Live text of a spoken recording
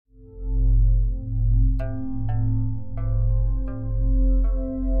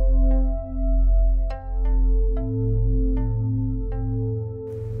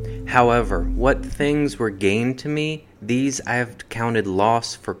However, what things were gained to me, these I have counted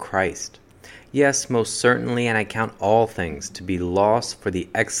loss for Christ. Yes, most certainly, and I count all things to be loss for the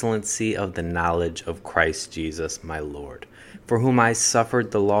excellency of the knowledge of Christ Jesus my Lord, for whom I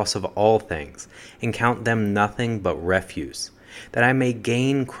suffered the loss of all things, and count them nothing but refuse, that I may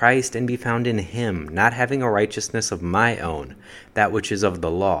gain Christ and be found in him, not having a righteousness of my own, that which is of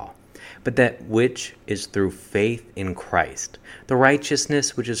the law, but that which is through faith in Christ, the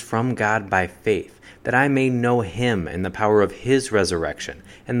righteousness which is from God by faith, that I may know him and the power of his resurrection,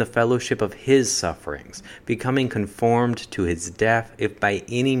 and the fellowship of his sufferings, becoming conformed to his death, if by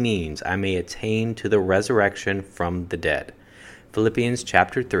any means I may attain to the resurrection from the dead. Philippians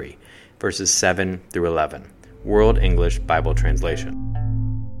chapter 3, verses 7 through 11. World English Bible Translation.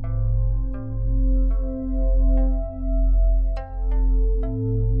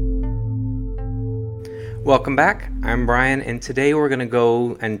 Welcome back. I'm Brian, and today we're going to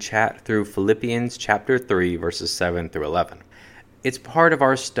go and chat through Philippians chapter 3, verses 7 through 11. It's part of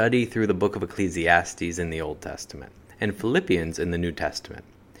our study through the book of Ecclesiastes in the Old Testament and Philippians in the New Testament.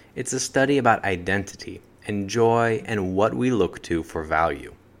 It's a study about identity and joy and what we look to for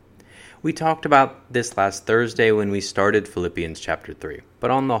value. We talked about this last Thursday when we started Philippians chapter 3,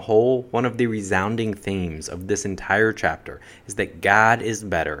 but on the whole, one of the resounding themes of this entire chapter is that God is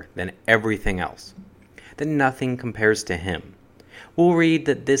better than everything else, that nothing compares to him. We'll read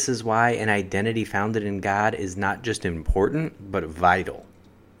that this is why an identity founded in God is not just important, but vital.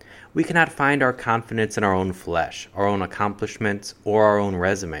 We cannot find our confidence in our own flesh, our own accomplishments, or our own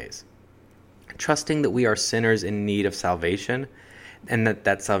resumes. Trusting that we are sinners in need of salvation, and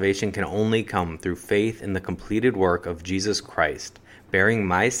that salvation can only come through faith in the completed work of Jesus Christ, bearing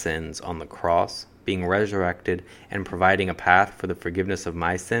my sins on the cross, being resurrected, and providing a path for the forgiveness of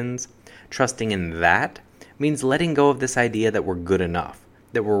my sins, trusting in that means letting go of this idea that we're good enough,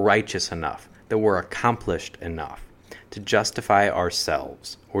 that we're righteous enough, that we're accomplished enough to justify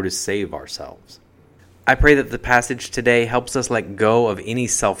ourselves or to save ourselves. I pray that the passage today helps us let go of any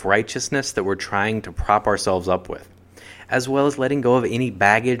self-righteousness that we're trying to prop ourselves up with, as well as letting go of any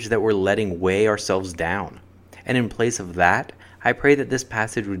baggage that we're letting weigh ourselves down. And in place of that, I pray that this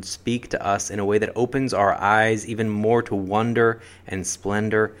passage would speak to us in a way that opens our eyes even more to wonder and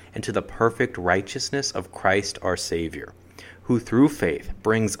splendor and to the perfect righteousness of Christ our Savior, who through faith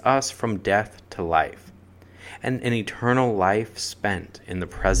brings us from death to life, and an eternal life spent in the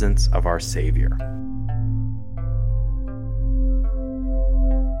presence of our Savior.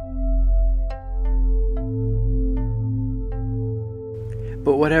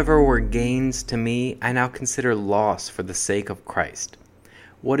 But whatever were gains to me, I now consider loss for the sake of Christ.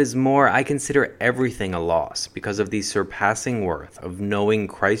 What is more, I consider everything a loss because of the surpassing worth of knowing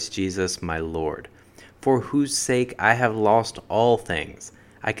Christ Jesus my Lord, for whose sake I have lost all things.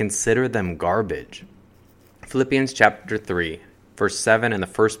 I consider them garbage. Philippians chapter 3, verse 7 and the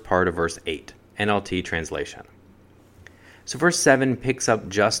first part of verse 8, NLT translation. So verse 7 picks up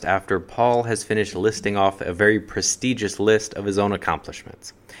just after Paul has finished listing off a very prestigious list of his own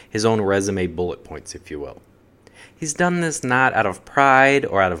accomplishments, his own resume bullet points, if you will. He's done this not out of pride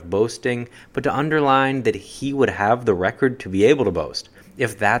or out of boasting, but to underline that he would have the record to be able to boast,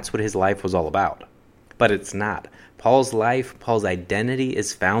 if that's what his life was all about. But it's not. Paul's life, Paul's identity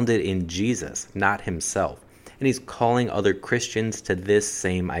is founded in Jesus, not himself, and he's calling other Christians to this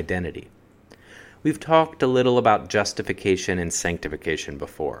same identity. We've talked a little about justification and sanctification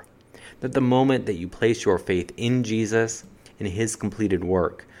before, that the moment that you place your faith in Jesus, in his completed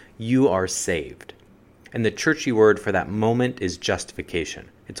work, you are saved. And the churchy word for that moment is justification.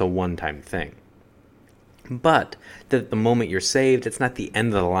 It's a one-time thing. But that the moment you're saved, it's not the end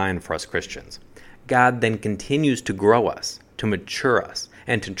of the line for us Christians. God then continues to grow us, to mature us,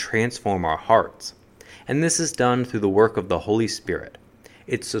 and to transform our hearts. And this is done through the work of the Holy Spirit.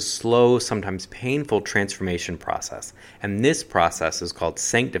 It's a slow, sometimes painful transformation process, and this process is called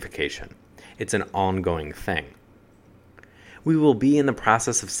sanctification. It's an ongoing thing. We will be in the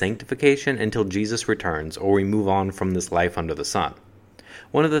process of sanctification until Jesus returns or we move on from this life under the sun.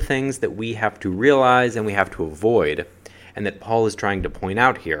 One of the things that we have to realize and we have to avoid, and that Paul is trying to point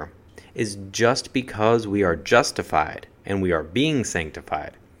out here, is just because we are justified and we are being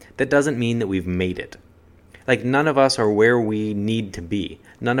sanctified, that doesn't mean that we've made it. Like, none of us are where we need to be.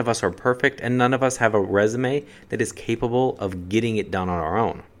 None of us are perfect, and none of us have a resume that is capable of getting it done on our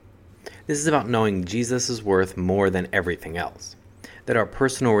own. This is about knowing Jesus is worth more than everything else. That our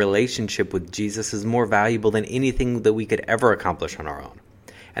personal relationship with Jesus is more valuable than anything that we could ever accomplish on our own.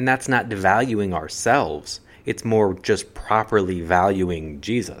 And that's not devaluing ourselves, it's more just properly valuing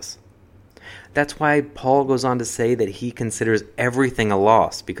Jesus. That's why Paul goes on to say that he considers everything a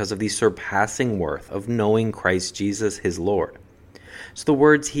loss because of the surpassing worth of knowing Christ Jesus his Lord. So the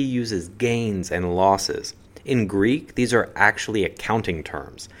words he uses, gains and losses, in Greek, these are actually accounting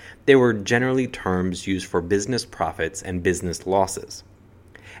terms. They were generally terms used for business profits and business losses.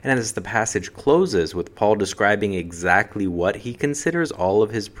 And as the passage closes with Paul describing exactly what he considers all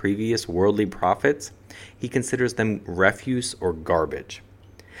of his previous worldly profits, he considers them refuse or garbage.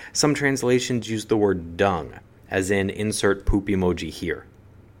 Some translations use the word dung, as in insert poop emoji here.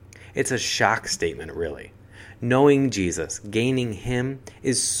 It's a shock statement, really. Knowing Jesus, gaining him,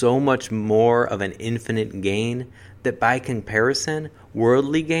 is so much more of an infinite gain that by comparison,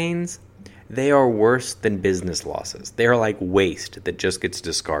 worldly gains, they are worse than business losses. They are like waste that just gets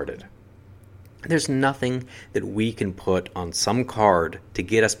discarded. There's nothing that we can put on some card to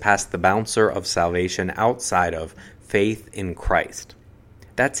get us past the bouncer of salvation outside of faith in Christ.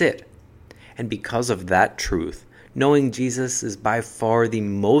 That's it. And because of that truth, knowing Jesus is by far the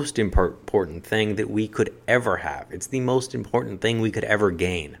most important thing that we could ever have. It's the most important thing we could ever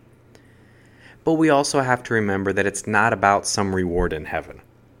gain. But we also have to remember that it's not about some reward in heaven.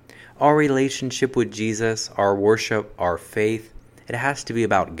 Our relationship with Jesus, our worship, our faith, it has to be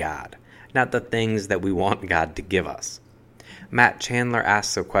about God, not the things that we want God to give us. Matt Chandler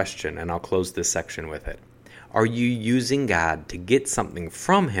asks a question, and I'll close this section with it. Are you using God to get something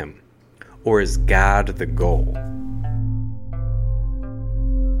from him, or is God the goal?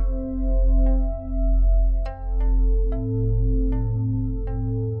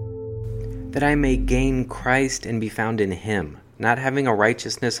 That I may gain Christ and be found in him, not having a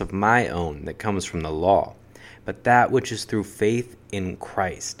righteousness of my own that comes from the law, but that which is through faith in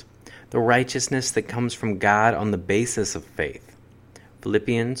Christ, the righteousness that comes from God on the basis of faith.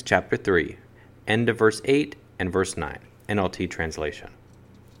 Philippians chapter 3, end of verse 8 and verse 9, NLT translation.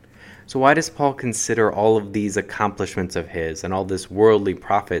 So why does Paul consider all of these accomplishments of his and all this worldly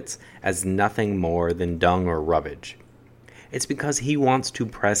profits as nothing more than dung or rubbish? It's because he wants to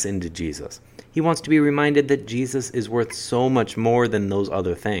press into Jesus. He wants to be reminded that Jesus is worth so much more than those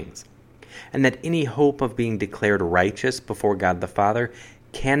other things, and that any hope of being declared righteous before God the Father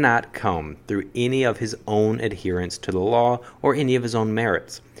cannot come through any of his own adherence to the law or any of his own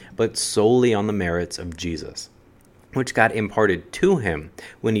merits, but solely on the merits of Jesus, which God imparted to him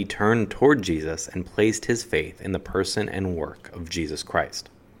when he turned toward Jesus and placed his faith in the person and work of Jesus Christ.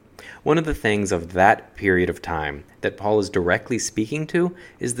 One of the things of that period of time that Paul is directly speaking to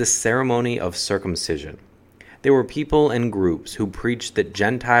is the ceremony of circumcision. There were people and groups who preached that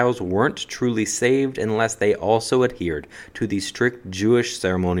Gentiles weren't truly saved unless they also adhered to the strict Jewish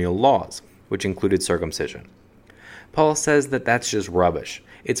ceremonial laws, which included circumcision. Paul says that that's just rubbish.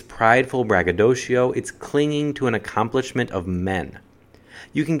 It's prideful braggadocio. It's clinging to an accomplishment of men.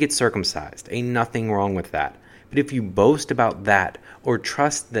 You can get circumcised. Ain't nothing wrong with that. But if you boast about that or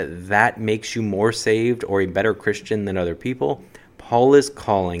trust that that makes you more saved or a better Christian than other people, Paul is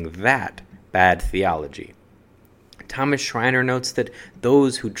calling that bad theology. Thomas Schreiner notes that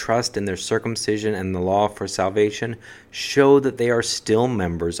those who trust in their circumcision and the law for salvation show that they are still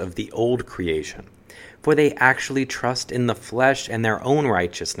members of the old creation, for they actually trust in the flesh and their own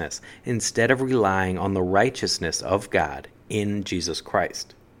righteousness instead of relying on the righteousness of God in Jesus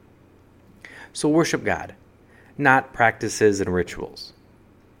Christ. So worship God, not practices and rituals.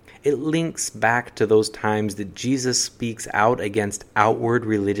 It links back to those times that Jesus speaks out against outward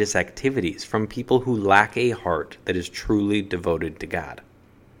religious activities from people who lack a heart that is truly devoted to God.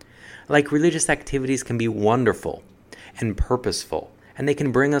 Like religious activities can be wonderful and purposeful, and they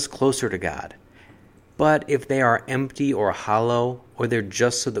can bring us closer to God. But if they are empty or hollow, or they're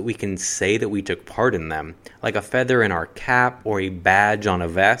just so that we can say that we took part in them, like a feather in our cap or a badge on a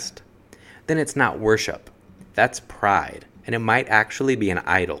vest, then it's not worship. That's pride, and it might actually be an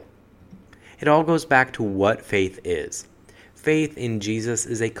idol. It all goes back to what faith is. Faith in Jesus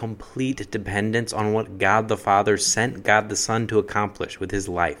is a complete dependence on what God the Father sent God the Son to accomplish with his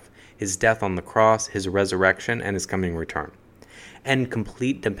life, his death on the cross, his resurrection, and his coming return. And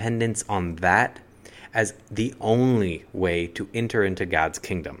complete dependence on that as the only way to enter into God's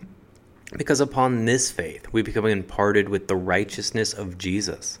kingdom. Because upon this faith, we become imparted with the righteousness of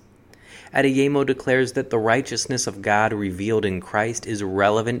Jesus. Adeyemo declares that the righteousness of God revealed in Christ is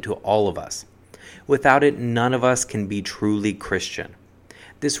relevant to all of us. Without it, none of us can be truly Christian.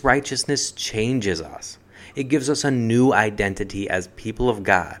 This righteousness changes us. It gives us a new identity as people of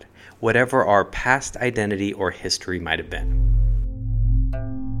God, whatever our past identity or history might have been.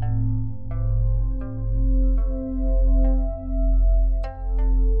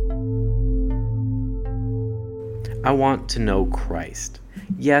 I want to know Christ.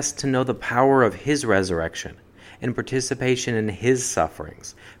 Yes, to know the power of His resurrection and participation in His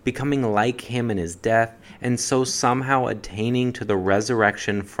sufferings, becoming like Him in His death, and so somehow attaining to the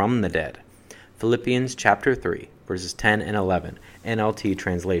resurrection from the dead. Philippians chapter 3, verses 10 and 11, NLT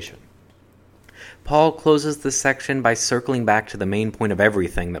translation. Paul closes this section by circling back to the main point of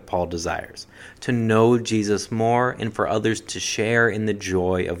everything that Paul desires, to know Jesus more and for others to share in the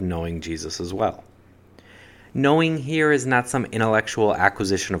joy of knowing Jesus as well. Knowing here is not some intellectual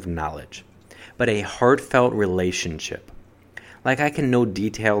acquisition of knowledge, but a heartfelt relationship. Like I can know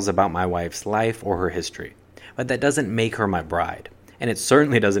details about my wife's life or her history, but that doesn't make her my bride, and it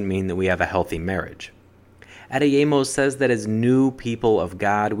certainly doesn't mean that we have a healthy marriage. Adeyemo says that as new people of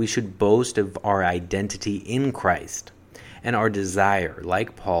God, we should boast of our identity in Christ, and our desire,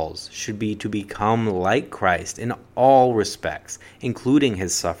 like Paul's, should be to become like Christ in all respects, including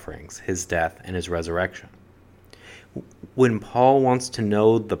His sufferings, His death, and His resurrection. When Paul wants to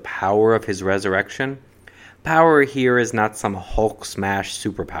know the power of His resurrection, power here is not some Hulk smash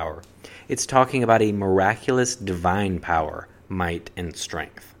superpower. It's talking about a miraculous divine power, might, and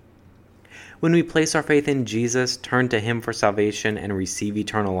strength. When we place our faith in Jesus, turn to Him for salvation, and receive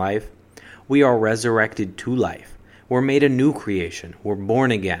eternal life, we are resurrected to life. We're made a new creation. We're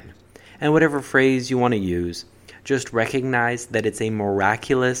born again. And whatever phrase you want to use, just recognize that it's a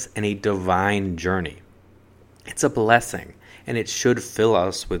miraculous and a divine journey. It's a blessing, and it should fill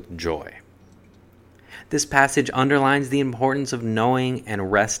us with joy. This passage underlines the importance of knowing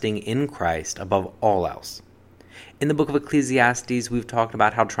and resting in Christ above all else. In the book of Ecclesiastes, we've talked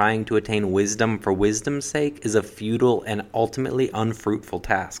about how trying to attain wisdom for wisdom's sake is a futile and ultimately unfruitful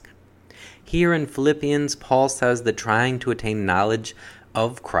task. Here in Philippians, Paul says that trying to attain knowledge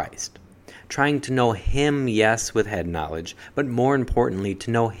of Christ, trying to know Him, yes, with head knowledge, but more importantly,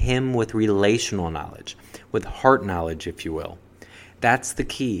 to know Him with relational knowledge, with heart knowledge, if you will. That's the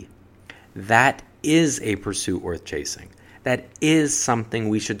key. That is a pursuit worth chasing. That is something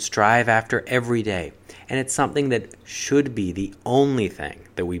we should strive after every day, and it's something that should be the only thing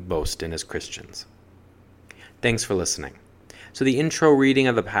that we boast in as Christians. Thanks for listening. So the intro reading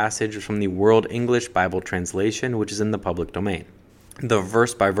of the passage is from the World English Bible Translation, which is in the public domain. The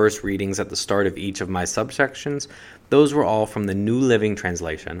verse-by-verse readings at the start of each of my subsections, those were all from the New Living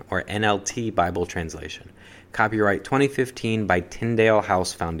Translation, or NLT Bible Translation. Copyright 2015 by Tyndale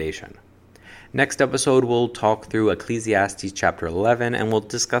House Foundation. Next episode, we'll talk through Ecclesiastes chapter 11, and we'll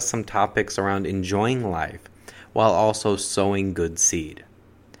discuss some topics around enjoying life while also sowing good seed.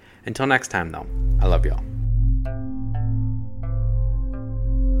 Until next time, though, I love y'all.